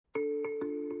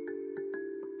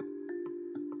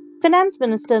Finance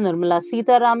Minister Nirmala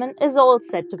Sitharaman is all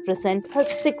set to present her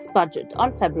sixth budget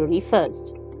on February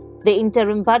 1st. The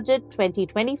interim budget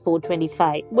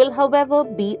 2024-25 will, however,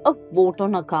 be a vote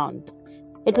on account.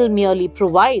 It will merely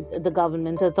provide the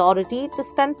government authority to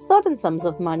spend certain sums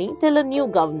of money till a new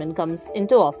government comes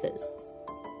into office.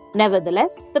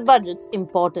 Nevertheless, the budget's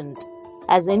important.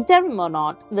 As interim or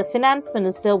not, the Finance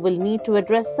Minister will need to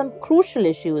address some crucial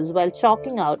issues while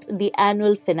chalking out the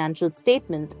annual financial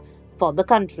statement for the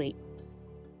country.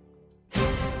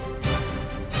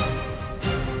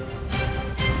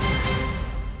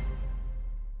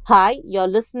 Hi, you're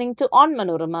listening to On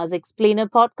Manorama's Explainer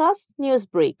podcast,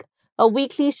 Newsbreak, a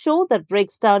weekly show that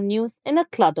breaks down news in a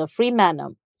clutter-free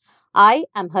manner. I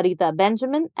am Harita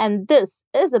Benjamin, and this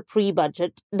is a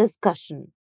pre-budget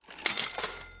discussion.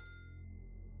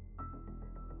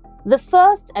 The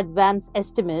first advance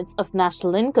estimates of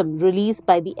national income released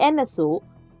by the NSO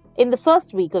in the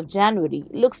first week of January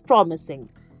looks promising.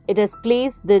 It has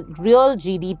placed the real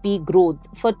GDP growth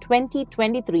for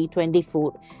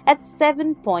 2023-24 at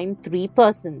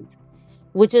 7.3%,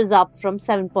 which is up from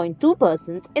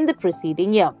 7.2% in the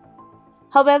preceding year.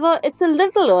 However, it's a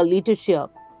little early to share.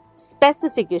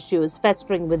 Specific issues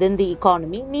festering within the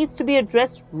economy needs to be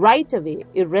addressed right away,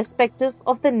 irrespective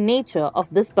of the nature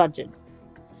of this budget.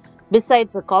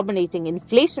 Besides accommodating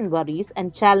inflation worries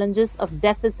and challenges of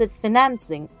deficit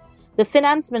financing, the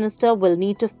Finance Minister will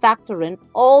need to factor in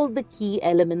all the key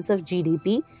elements of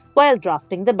GDP while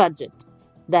drafting the budget.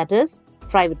 That is,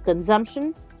 private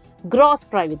consumption, gross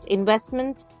private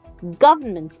investment,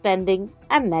 government spending,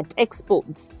 and net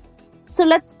exports. So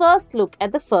let's first look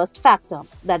at the first factor,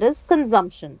 that is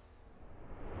consumption.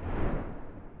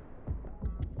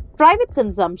 Private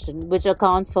consumption, which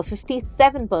accounts for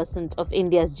 57% of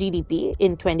India's GDP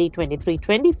in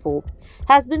 2023-24,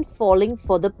 has been falling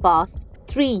for the past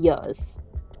 3 years.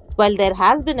 While there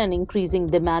has been an increasing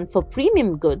demand for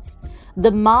premium goods,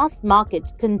 the mass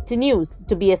market continues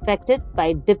to be affected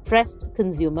by depressed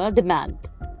consumer demand.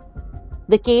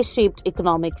 The K-shaped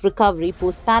economic recovery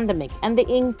post-pandemic and the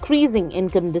increasing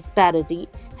income disparity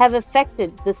have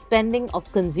affected the spending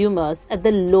of consumers at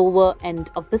the lower end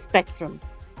of the spectrum.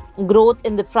 Growth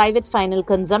in the private final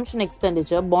consumption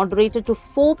expenditure moderated to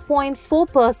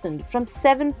 4.4% from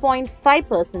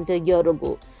 7.5% a year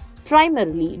ago,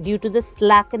 primarily due to the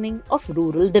slackening of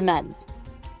rural demand.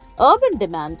 Urban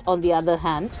demand, on the other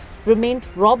hand, remained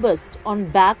robust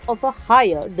on back of a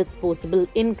higher disposable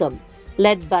income,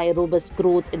 led by robust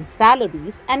growth in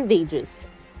salaries and wages.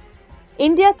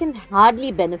 India can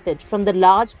hardly benefit from the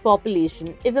large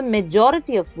population if a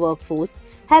majority of workforce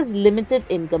has limited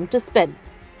income to spend.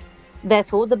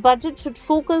 Therefore, the budget should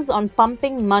focus on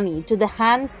pumping money to the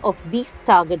hands of these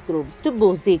target groups to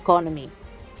boost the economy.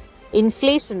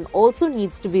 Inflation also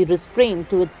needs to be restrained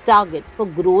to its target for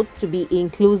growth to be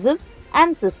inclusive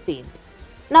and sustained.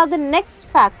 Now, the next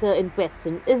factor in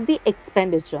question is the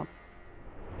expenditure.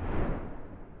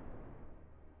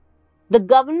 The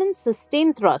government's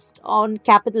sustained thrust on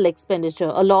capital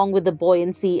expenditure, along with the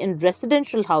buoyancy in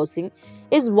residential housing,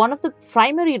 is one of the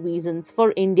primary reasons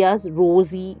for India's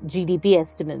rosy GDP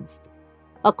estimates.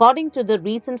 According to the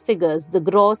recent figures, the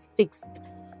gross fixed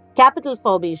capital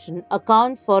formation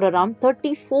accounts for around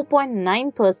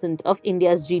 34.9% of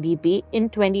India's GDP in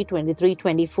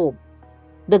 2023-24.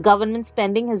 The government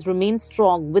spending has remained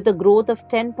strong with a growth of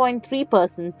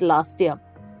 10.3% last year.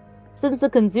 Since the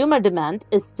consumer demand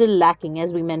is still lacking,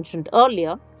 as we mentioned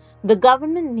earlier, the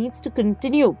government needs to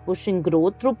continue pushing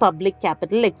growth through public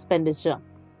capital expenditure.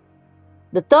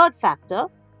 The third factor,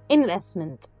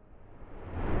 investment.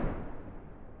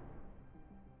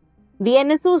 The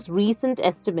NSO's recent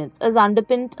estimates has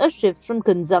underpinned a shift from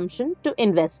consumption to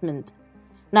investment.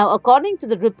 Now, according to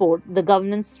the report, the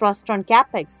government's thrust on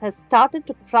capex has started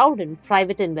to crowd in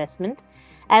private investment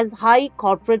as high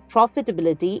corporate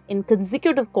profitability in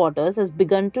consecutive quarters has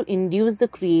begun to induce the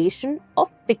creation of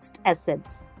fixed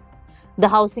assets. The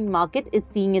housing market is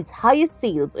seeing its highest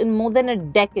sales in more than a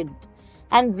decade,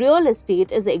 and real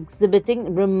estate is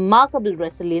exhibiting remarkable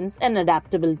resilience and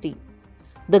adaptability.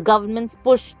 The government's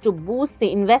push to boost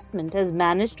the investment has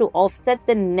managed to offset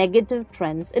the negative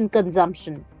trends in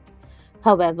consumption.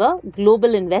 However,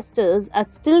 global investors are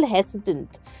still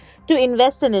hesitant to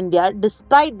invest in India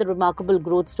despite the remarkable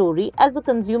growth story, as the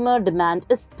consumer demand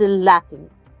is still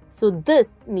lacking. So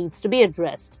this needs to be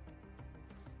addressed.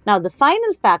 Now, the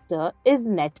final factor is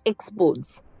net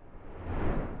exports.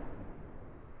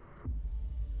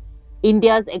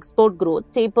 India's export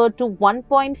growth tapered to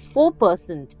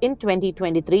 1.4% in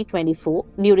 2023-24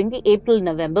 during the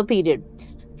April-November period,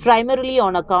 primarily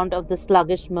on account of the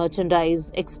sluggish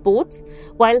merchandise exports,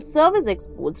 while service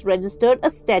exports registered a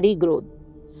steady growth.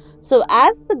 So,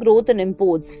 as the growth in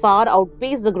imports far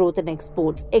outpaced the growth in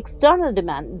exports, external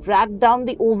demand dragged down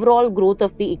the overall growth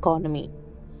of the economy.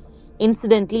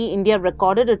 Incidentally, India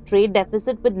recorded a trade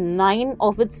deficit with 9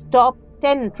 of its top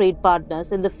 10 trade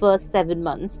partners in the first 7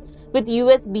 months, with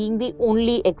US being the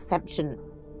only exception.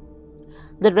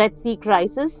 The Red Sea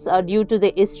crisis, due to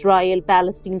the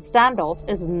Israel-Palestine standoff,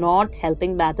 is not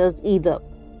helping matters either.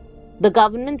 The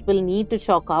government will need to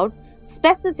chalk out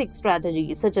specific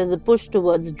strategies such as a push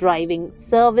towards driving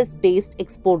service-based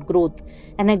export growth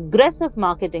and aggressive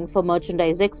marketing for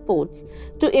merchandise exports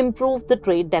to improve the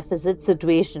trade deficit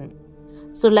situation.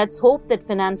 So let's hope that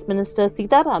Finance Minister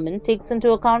Sitharaman takes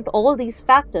into account all these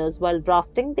factors while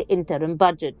drafting the interim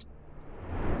budget.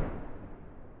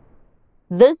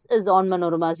 This is On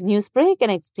Manorama's Newsbreak, an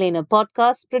explainer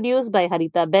podcast produced by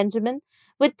Harita Benjamin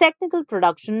with technical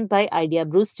production by Idea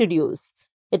Brew Studios.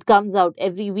 It comes out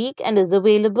every week and is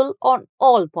available on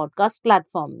all podcast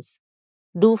platforms.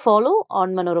 Do follow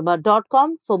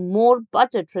onmanorama.com for more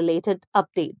budget-related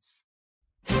updates.